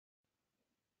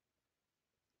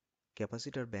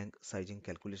Capacitor bank sizing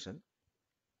calculation.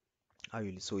 I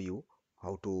will show you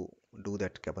how to do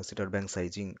that capacitor bank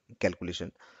sizing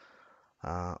calculation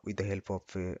with the help of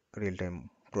a real-time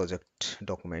project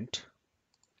document.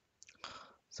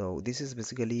 So this is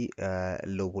basically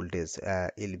low voltage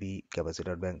LV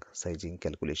capacitor bank sizing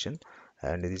calculation,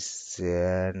 and this is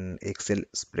an Excel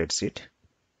spreadsheet.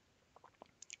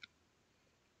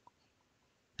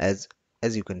 As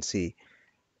as you can see,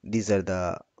 these are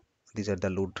the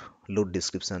load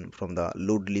description. From the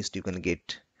load list you can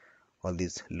get all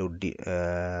these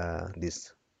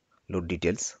these load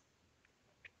details,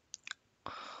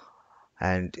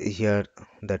 and here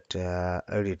that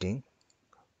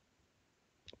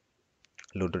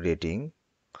load rating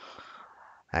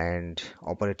and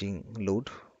operating load,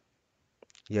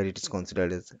 here it is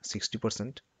considered as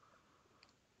 60%.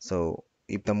 So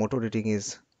if the motor rating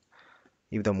is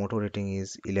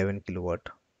 11 kilowatt,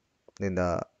 then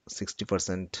the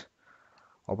 60%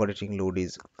 operating load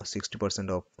is 60%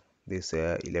 of this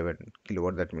 11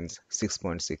 kilowatt, that means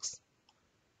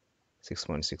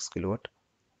 6.6 kilowatt.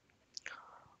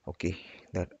 Okay,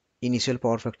 that initial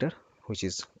power factor, which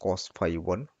is cos phi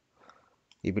 1,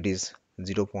 if it is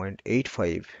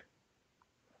 0.85,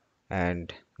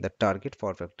 and the target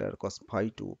power factor cos phi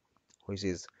 2, which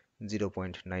is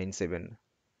 0.97,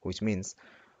 which means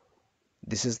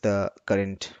this is the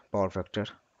current power factor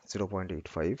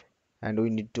 0.85, and we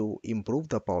need to improve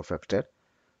the power factor.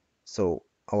 So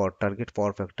our target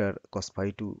power factor cos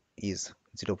phi 2 is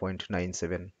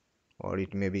 0.97, or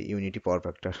it may be unity power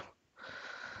factor,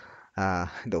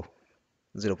 though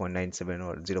 0.97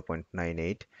 or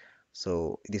 0.98.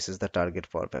 So this is the target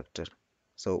power factor.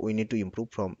 So we need to improve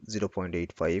from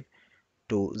 0.85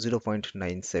 to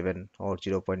 0.97 or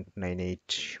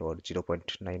 0.98 or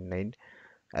 0.99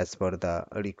 as per the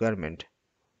requirement.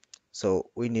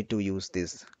 So we need to use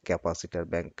this capacitor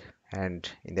bank, and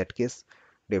in that case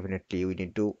definitely we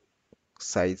need to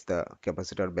size the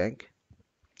capacitor bank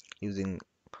using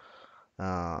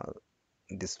uh,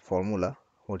 this formula.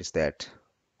 What is that?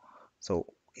 So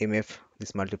MF,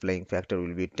 this multiplying factor,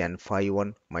 will be tan phi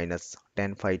 1 minus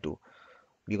tan phi 2,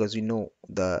 because we know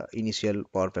the initial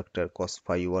power factor cos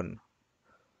phi 1,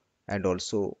 and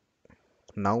also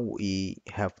now we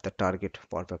have the target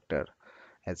power factor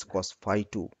as cos phi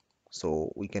 2.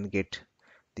 So we can get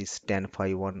this tan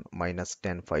phi 1 minus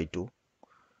tan phi 2.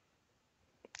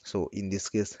 So in this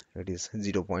case it is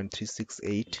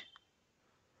 0.368,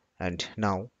 and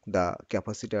now the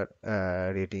capacitor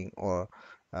rating, or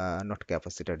not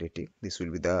capacitor rating, this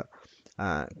will be the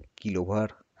uh, kilovar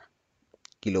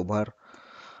kilovar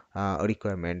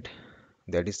requirement,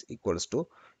 that is equals to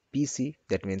PC,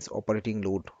 that means operating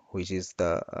load, which is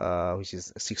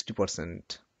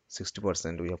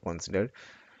 60% we have considered,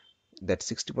 that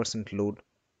 60% load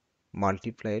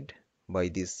multiplied by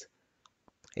this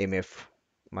MF,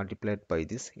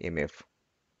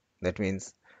 that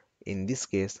means in this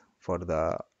case for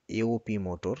the AOP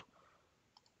motor,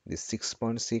 this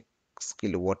 6.6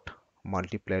 kilowatt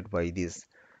multiplied by this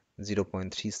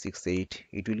 0.368,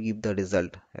 it will give the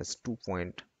result as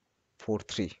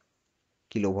 2.43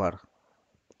 kilowatt.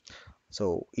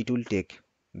 So it will take,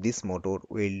 this motor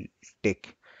will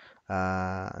take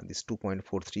this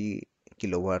 2.43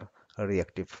 kilowatt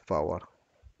reactive power.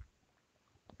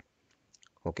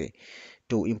 Okay,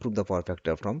 to improve the power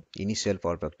factor from initial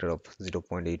power factor of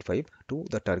 0.85 to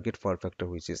the target power factor,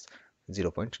 which is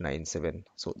 0.97.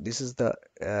 So this is the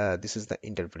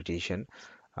interpretation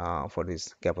for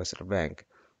this capacitor bank.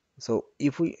 So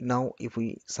if we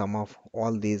sum up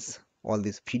all these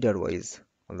feeder wise,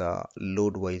 the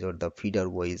load wise or the feeder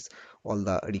wise, all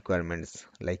the requirements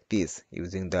like this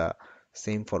using the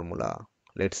same formula.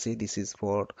 Let's say this is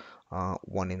for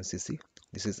 1 MCC.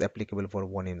 This is applicable for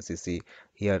 1 MCC.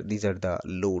 Here these are the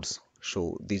loads.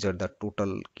 So these are the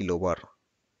total kilowatt.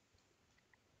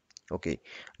 Okay,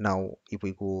 now if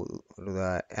we go to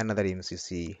the another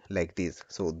MCC like this,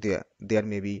 so there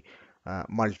may be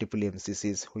multiple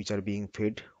MCCs which are being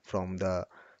fed from the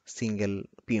single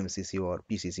PMCC or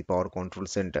PCC, power control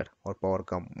center, or power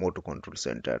motor control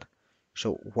center.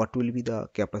 So what will be the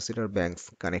capacitor banks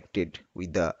connected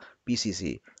with the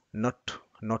PCC? Not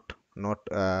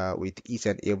with each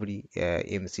and every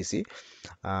MCC.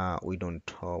 We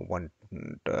don't want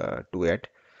to add,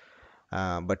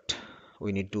 but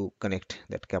we need to connect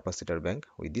that capacitor bank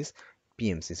with this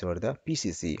PMCC or the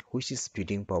PCC, which is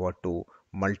feeding power to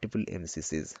multiple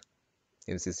MCCs,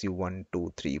 MCC 1,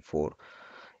 2, 3, 4,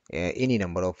 any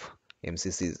number of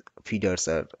MCCs feeders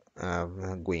are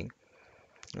going.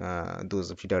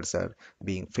 Those feeders are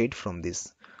being fed from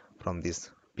this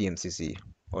PMCC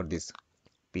or this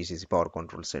PCC, power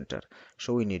control center.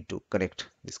 So we need to connect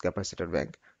this capacitor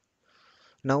bank.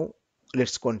 Now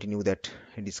let's continue that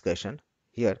discussion.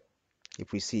 Here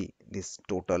if we see this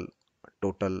total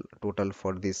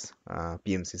for this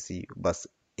PMCC bus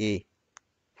A,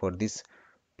 for this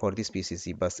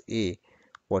PCC bus A,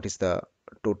 what is the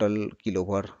total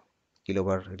kilovar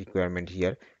requirement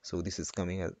here? So this is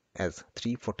coming as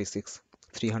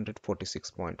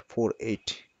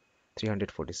 346.48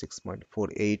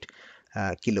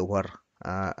 kilovar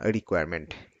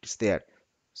requirement. It's there.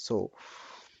 So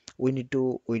we need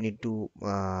to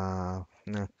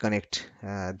connect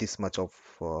this much of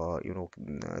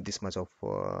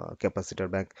capacitor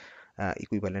bank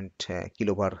equivalent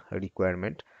kilovar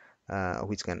requirement,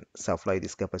 which can supply,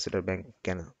 this capacitor bank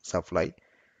can supply.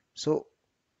 So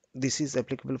this is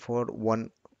applicable for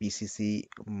one PCC,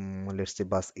 let's say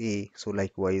bus A. So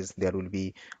likewise there will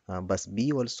be bus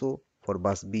B also. For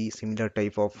bus B, formula,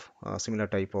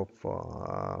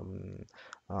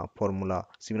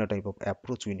 similar type of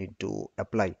approach we need to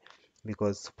apply,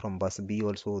 because from bus B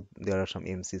also there are some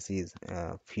MCCs,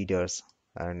 feeders,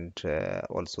 and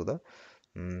also the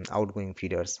outgoing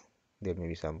feeders. There may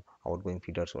be some outgoing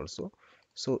feeders also.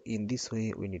 So in this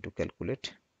way we need to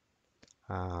calculate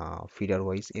feeder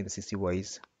wise, MCC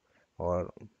wise,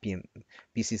 or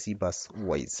PCC bus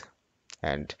wise.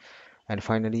 And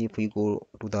finally, if we go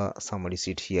to the summary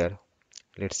sheet here,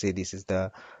 let's say this is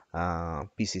the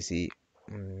PCC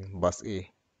bus A.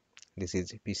 This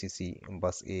is PCC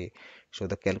bus A. So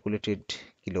the calculated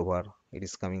kilowatt, it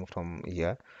is coming from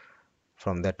here,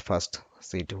 from that first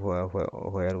sheet where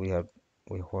we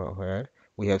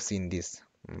have seen this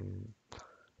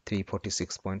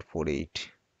 346.48.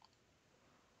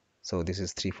 So this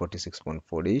is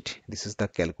 346.48. This is the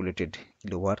calculated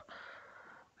kilowatt.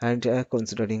 And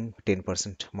considering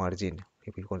 10% margin,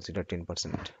 if we consider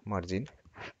 10% margin,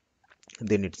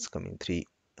 then it's coming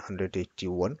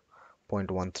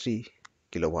 381.13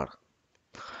 kilowatt.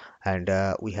 And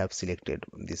we have selected,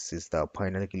 this is the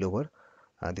final kilowatt.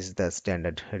 This is the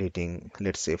standard rating,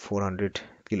 let's say 400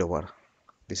 kilowatt.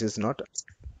 This is not,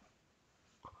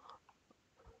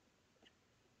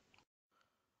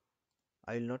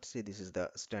 I will not say this is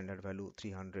the standard value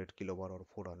 300 kilowatt or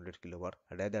 400 kilowatt.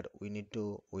 Rather, we need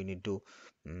to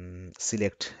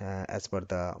select as per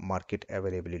the market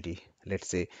availability. Let's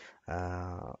say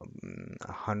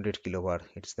 100 kilowatt.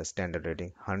 It's the standard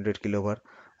rating. 100 kilowatt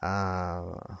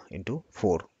into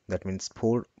 4. That means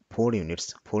four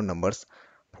units, four numbers.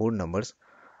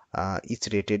 Each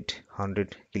rated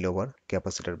 100 kilowatt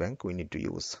capacitor bank we need to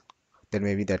use. Then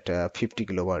maybe that 50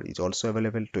 kilowatt is also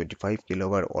available, 25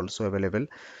 kilowatt also available.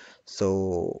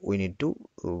 So we need to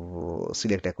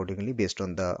select accordingly based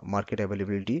on the market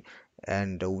availability,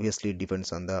 and obviously it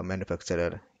depends on the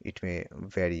manufacturer. It may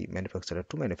vary manufacturer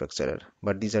to manufacturer,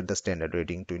 but these are the standard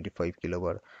rating: 25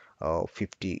 kilowatt,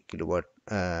 50 kilowatt,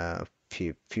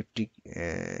 50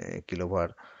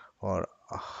 kilowatt, or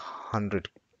 100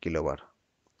 kilowatt,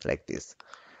 like this.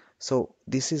 So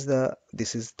this is the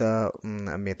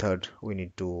method we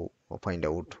need to find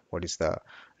out what is the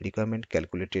requirement,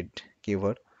 calculated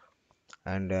keyword,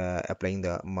 and applying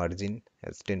the margin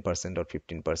as 10% or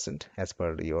 15% as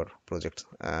per your project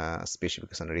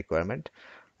specification requirement.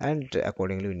 And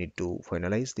accordingly we need to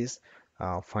finalize this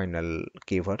final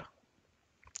keyword,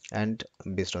 and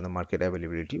based on the market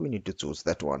availability we need to choose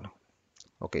that one.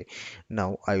 Okay,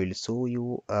 now I will show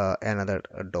you another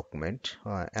document,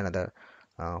 another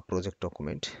project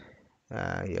document.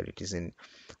 Here it is in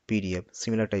PDF.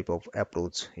 Similar type of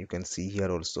approach you can see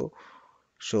here also.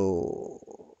 So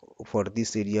for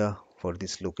this area, for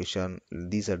this location,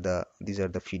 these are the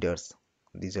feeders.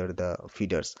 These are the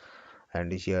feeders,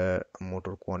 and here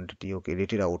motor quantity. Okay,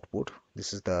 rated output.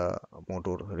 This is the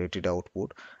motor rated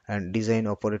output, and design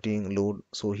operating load.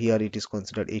 So here it is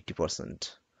considered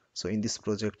 80%. So in this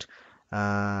project,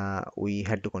 we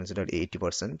had to consider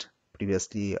 80%.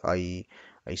 Previously, I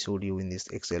showed you in this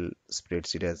Excel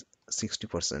spreadsheet as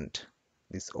 60%.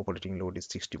 This operating load is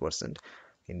 60%.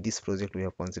 In this project we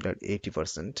have considered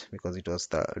 80% because it was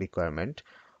the requirement.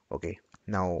 Okay,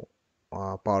 now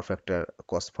power factor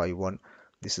cos phi 1,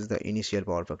 this is the initial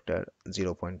power factor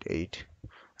 0.8,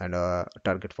 and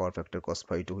target power factor cos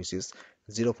phi 2, which is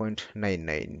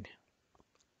 0.99.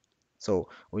 So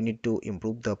we need to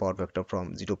improve the power factor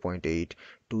from 0.8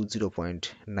 to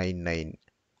 0.99.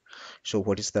 So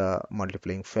what is the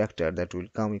multiplying factor that will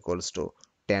come equals to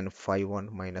tan phi 1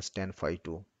 minus tan phi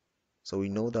 2. So we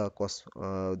know the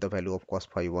value of cos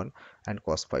phi 1 and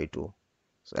cos phi 2.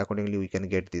 So accordingly we can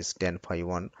get this tan phi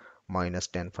 1 minus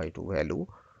tan phi 2 value.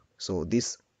 So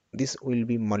this will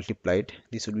be multiplied.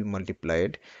 This will be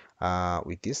multiplied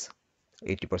with this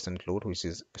 80% load, which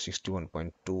is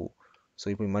 61.2. So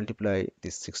if we multiply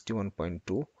this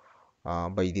 61.2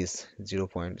 by this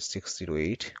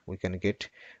 0.608, we can get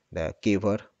the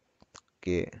kvar,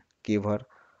 k kvar,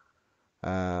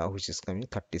 which is coming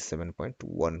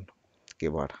 37.1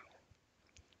 kvar.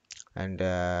 And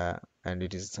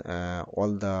it is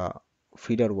all the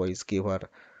feeder wise kvar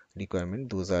requirement,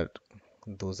 those are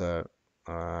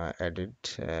added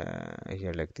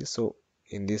here like this. So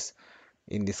in this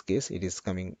case it is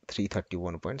coming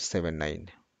 331.79.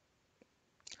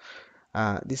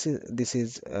 This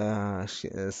is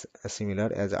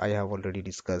similar as I have already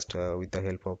discussed with the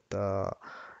help of the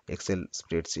Excel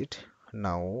spreadsheet.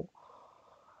 Now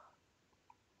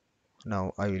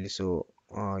I will show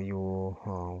you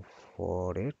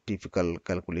for a typical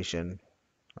calculation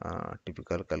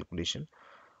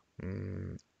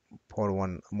mm, for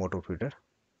one motor feeder.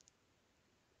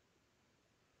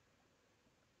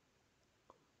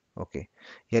 Okay,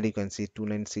 here you can see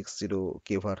 2960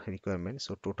 kvar requirement.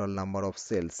 So total number of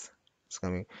cells is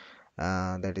coming,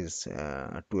 that is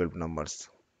 12 numbers.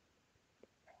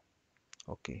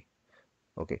 Okay,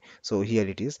 okay, so here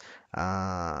it is.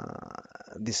 uh,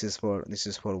 this is for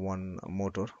one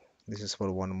motor. This is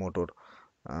for one motor.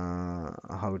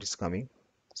 How it is coming.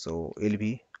 So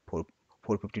LV for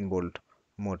 415 volt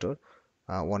motor,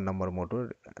 one number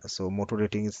motor. So motor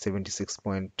rating is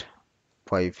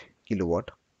 76.5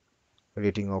 kilowatt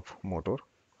rating of motor.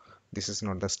 This is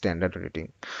not the standard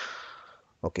rating.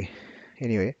 Okay,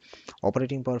 anyway,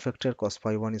 operating power factor cos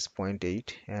phi 1 is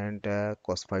 0.8, and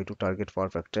cos phi 2 target power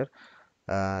factor,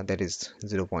 that is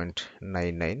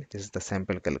 0.99. This is the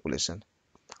sample calculation.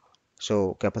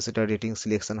 So capacitor rating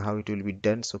selection, how it will be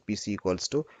done. So PC equals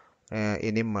to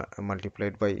Nm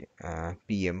multiplied by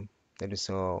Pm, that is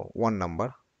one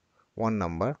number,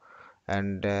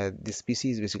 and this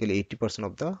PC is basically 80%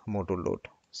 of the motor load.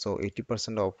 So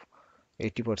 80%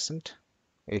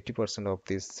 80% of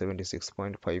this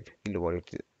 76.5 kilowatt,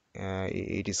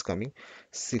 it is coming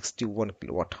 61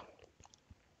 kilowatt.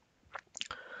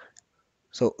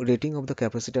 So rating of the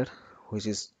capacitor, which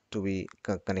is to be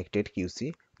connected,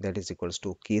 QC, that is equals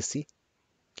to Kc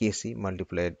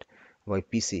multiplied by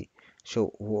Pc. So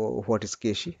what is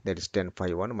Kc? That is 10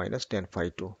 phi 1 minus 10 phi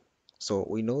 2. So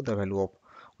we know the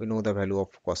value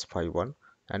of cos phi 1,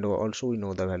 and also we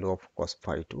know the value of cos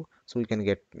phi 2. So we can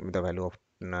get the value of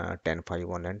 10 phi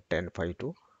 1 and 10 phi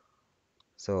 2.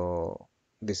 So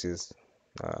this is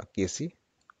Kc,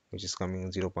 which is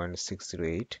coming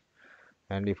 0.608,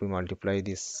 and if we multiply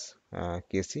this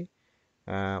Kc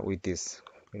with this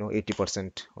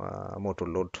 80% motor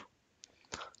load,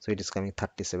 so it is coming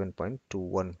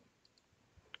 37.21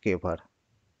 kvar.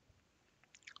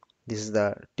 This is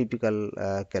the typical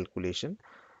calculation.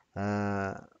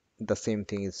 uh, the same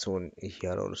thing is shown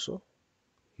here also.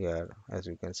 Here, as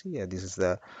you can see, yeah, this is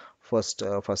the first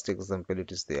example.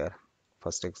 It is there.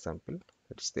 First example,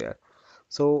 it is there.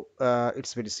 So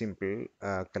it's very simple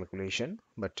calculation,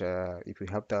 but if you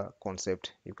have the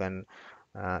concept, you can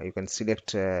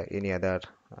select any other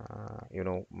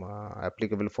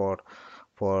applicable for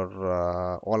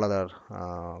all other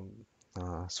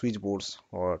switchboards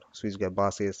or switchgear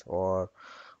buses, or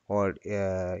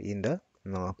in the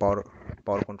power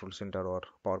control center or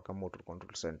motor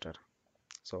control center.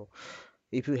 So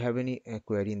if you have any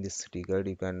query in this regard,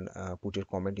 you can put your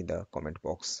comment in the comment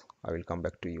box. I will come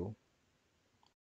back to you.